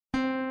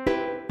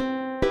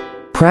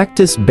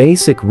Practice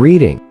basic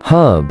reading.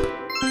 Hub.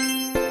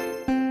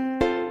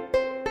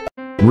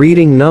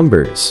 Reading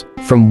numbers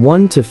from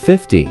 1 to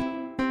 50.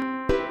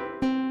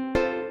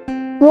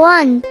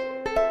 1,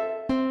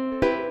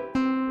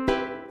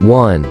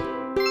 1,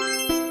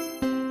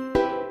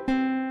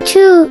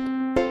 2,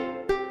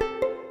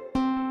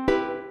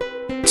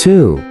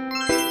 2,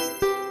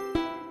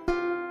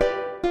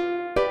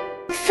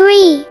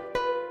 3,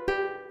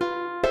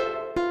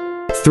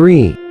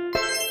 3,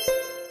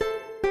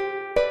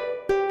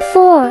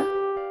 4,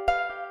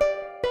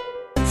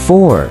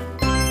 4,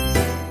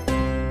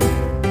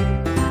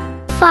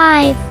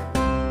 5,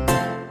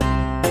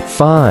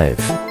 5,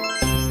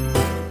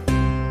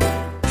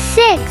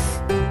 6,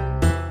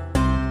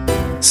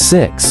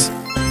 6,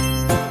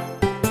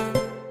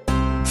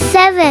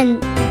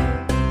 7,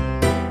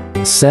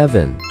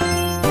 7,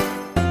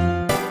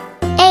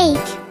 8,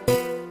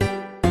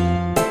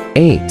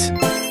 8,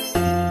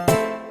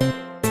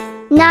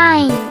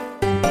 9,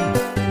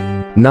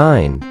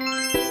 9,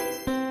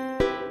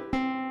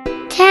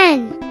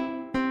 10,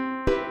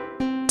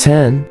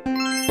 10,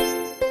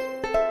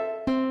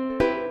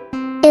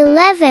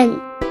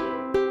 11,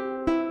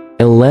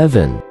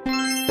 11,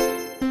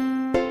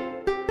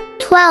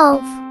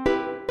 12,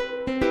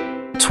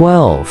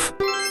 12,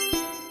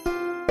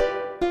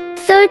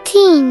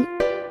 13,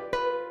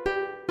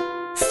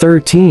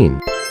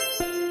 13,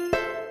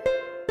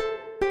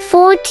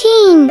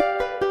 14,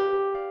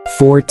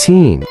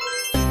 14,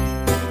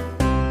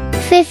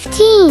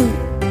 15,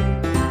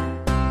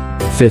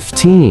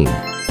 15,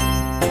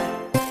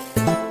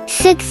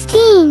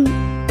 16,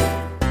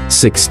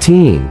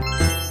 16,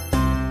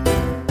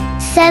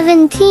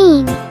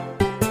 17,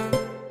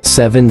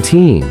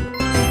 17,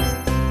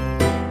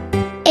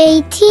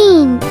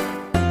 18,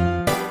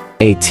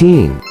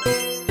 18,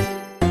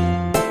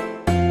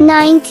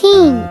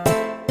 19,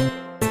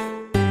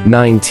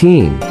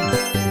 19,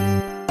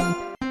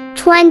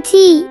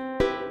 20,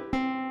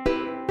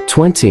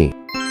 20,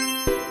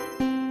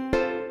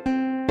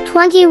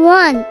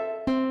 21,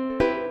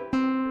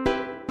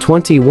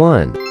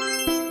 21,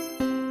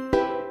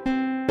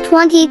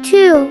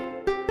 22,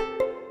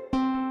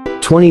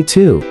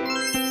 22,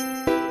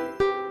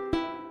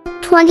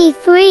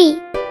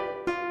 23,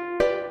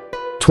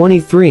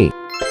 23,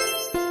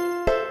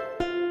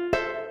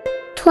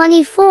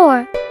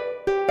 24,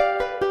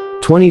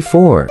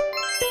 24,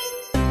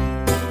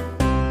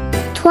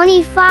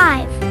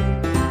 25,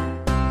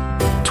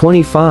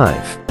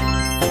 25,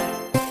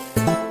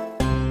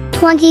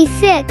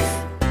 26,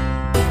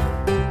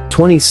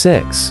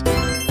 26,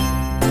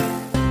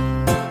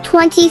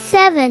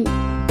 27,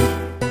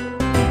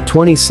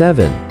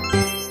 27,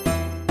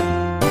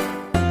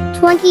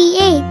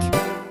 28,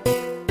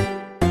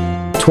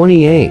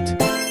 28,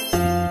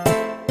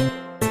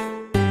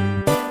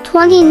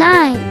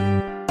 29,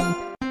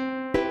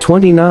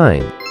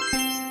 29,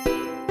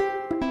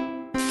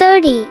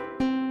 30,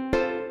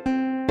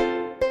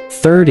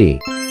 30,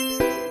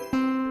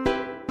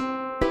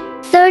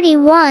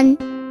 31,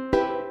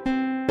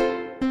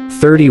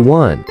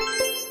 31,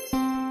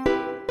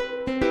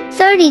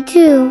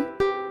 32,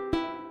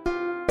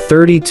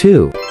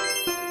 32,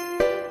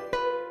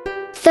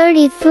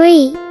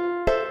 33,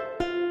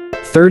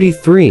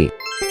 33,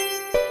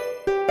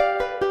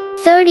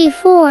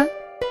 34,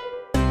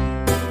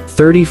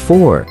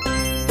 34,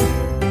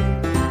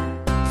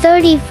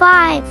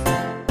 35,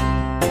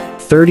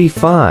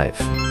 35,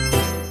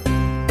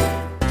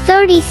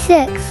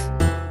 36,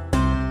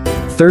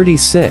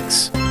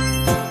 36,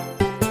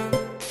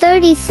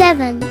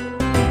 37,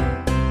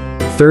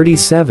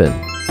 37,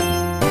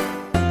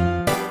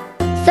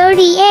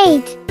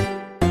 38,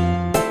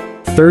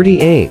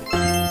 38,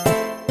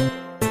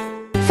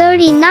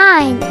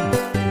 39,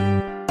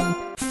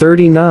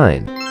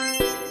 39,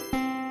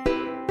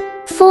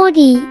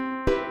 40,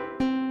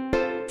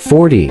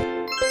 40,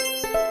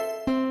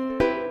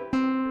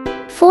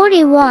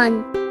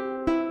 41,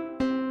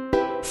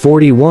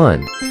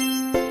 41,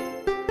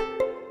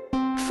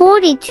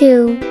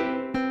 42,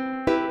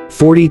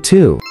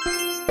 42,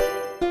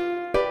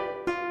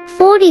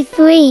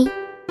 43,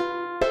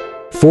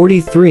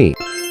 43,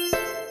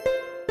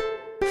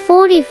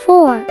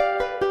 44,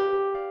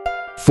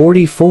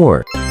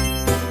 44,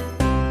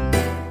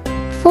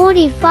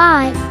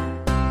 45,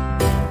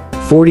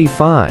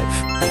 45,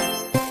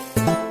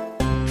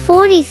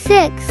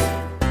 46,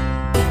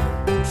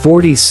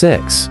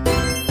 46,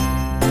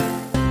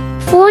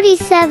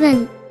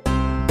 47,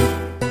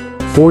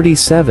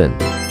 47,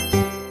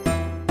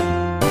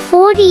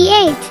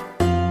 48,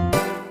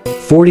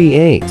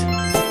 48,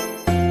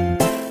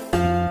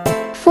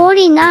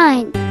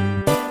 49,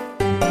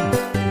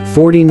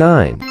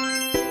 49,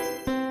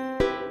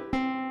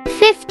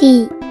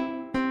 50.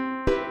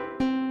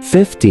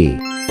 50.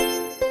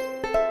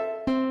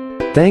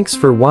 Thanks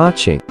for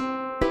watching.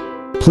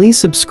 Please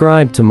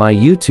subscribe to my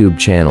YouTube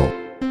channel.